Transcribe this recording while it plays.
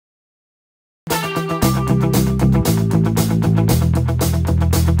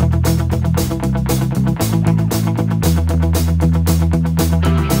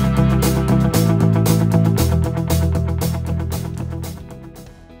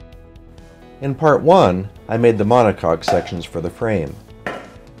In part 1, I made the monocoque sections for the frame.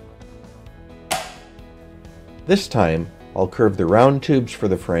 This time, I'll curve the round tubes for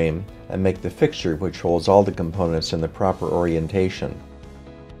the frame and make the fixture which holds all the components in the proper orientation.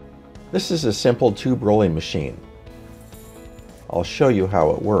 This is a simple tube rolling machine. I'll show you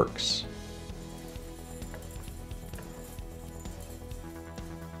how it works.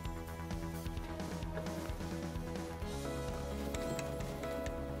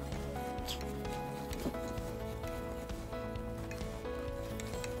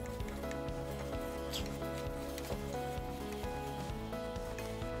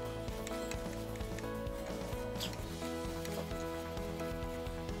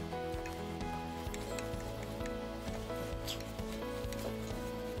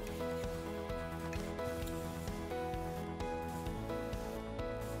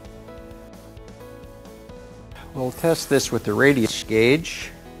 We'll test this with the radius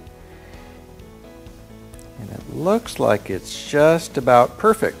gauge, and it looks like it's just about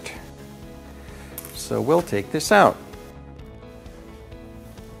perfect. So we'll take this out.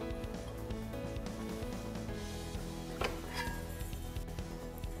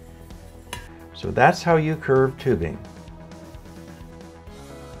 So that's how you curve tubing.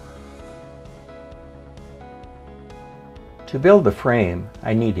 To build the frame,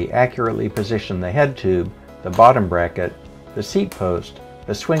 I need to accurately position the head tube, the bottom bracket, the seat post,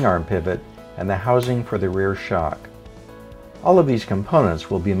 the swing arm pivot, and the housing for the rear shock. All of these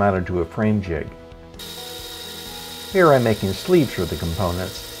components will be mounted to a frame jig. Here I'm making sleeves for the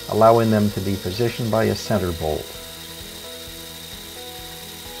components, allowing them to be positioned by a center bolt.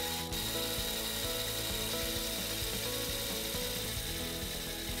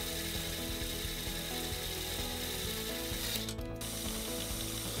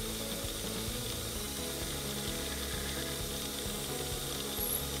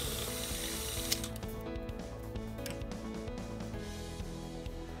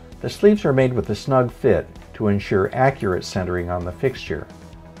 The sleeves are made with a snug fit to ensure accurate centering on the fixture.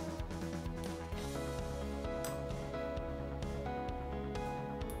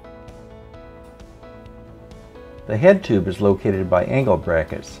 The head tube is located by angle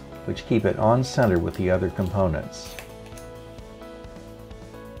brackets, which keep it on center with the other components.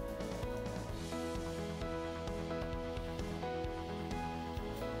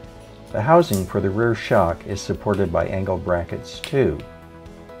 The housing for the rear shock is supported by angle brackets too.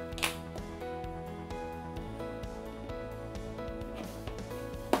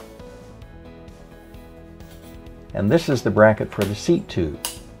 And this is the bracket for the seat tube.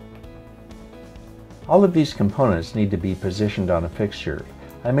 All of these components need to be positioned on a fixture.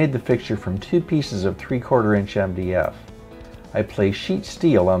 I made the fixture from 2 pieces of 3/4 inch MDF. I placed sheet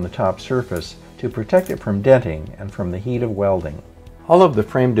steel on the top surface to protect it from denting and from the heat of welding. All of the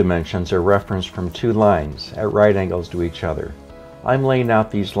frame dimensions are referenced from 2 lines at right angles to each other. I'm laying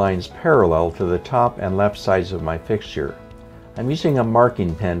out these lines parallel to the top and left sides of my fixture. I'm using a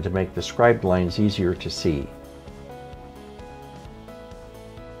marking pen to make the scribed lines easier to see.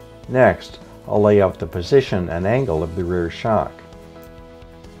 Next, I'll lay out the position and angle of the rear shock.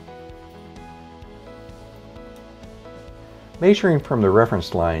 Measuring from the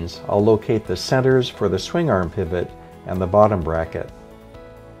reference lines, I'll locate the centers for the swing arm pivot and the bottom bracket.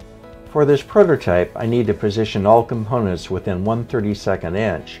 For this prototype, I need to position all components within 1/32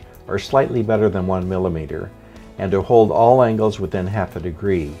 inch, or slightly better than 1 millimeter, and to hold all angles within half a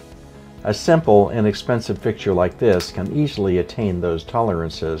degree. A simple, inexpensive fixture like this can easily attain those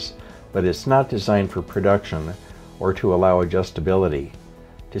tolerances, but it's not designed for production or to allow adjustability.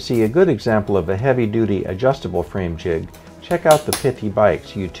 To see a good example of a heavy-duty adjustable frame jig, check out the Pithy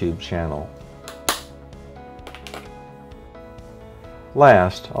Bikes YouTube channel.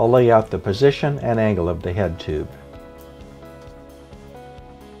 Last, I'll lay out the position and angle of the head tube.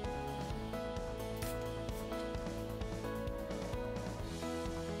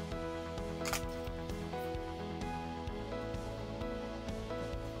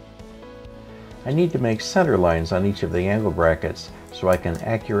 I need to make center lines on each of the angle brackets so I can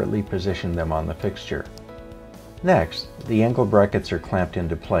accurately position them on the fixture. Next, the angle brackets are clamped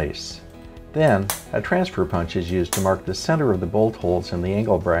into place. Then, a transfer punch is used to mark the center of the bolt holes in the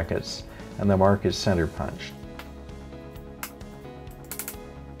angle brackets, and the mark is center punched.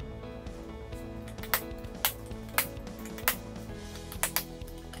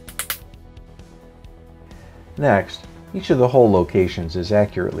 Next, each of the hole locations is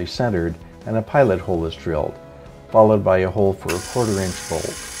accurately centered and a pilot hole is drilled, followed by a hole for a 1/4 inch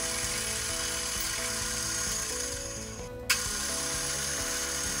bolt.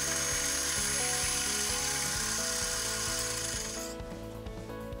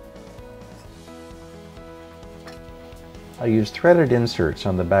 I used threaded inserts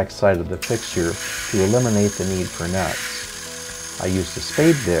on the back side of the fixture to eliminate the need for nuts. I used a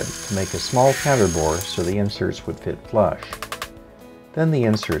spade bit to make a small counterbore so the inserts would fit flush. Then the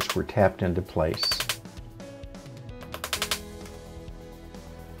inserts were tapped into place.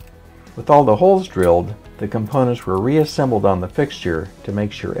 With all the holes drilled, the components were reassembled on the fixture to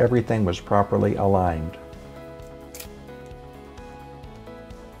make sure everything was properly aligned.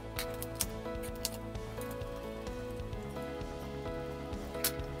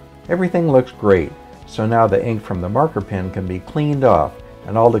 Everything looks great, so now the ink from the marker pen can be cleaned off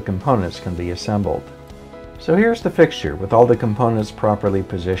and all the components can be assembled. So here's the fixture with all the components properly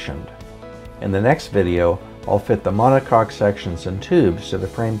positioned. In the next video, I'll fit the monocoque sections and tubes to the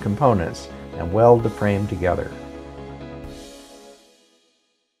frame components and weld the frame together.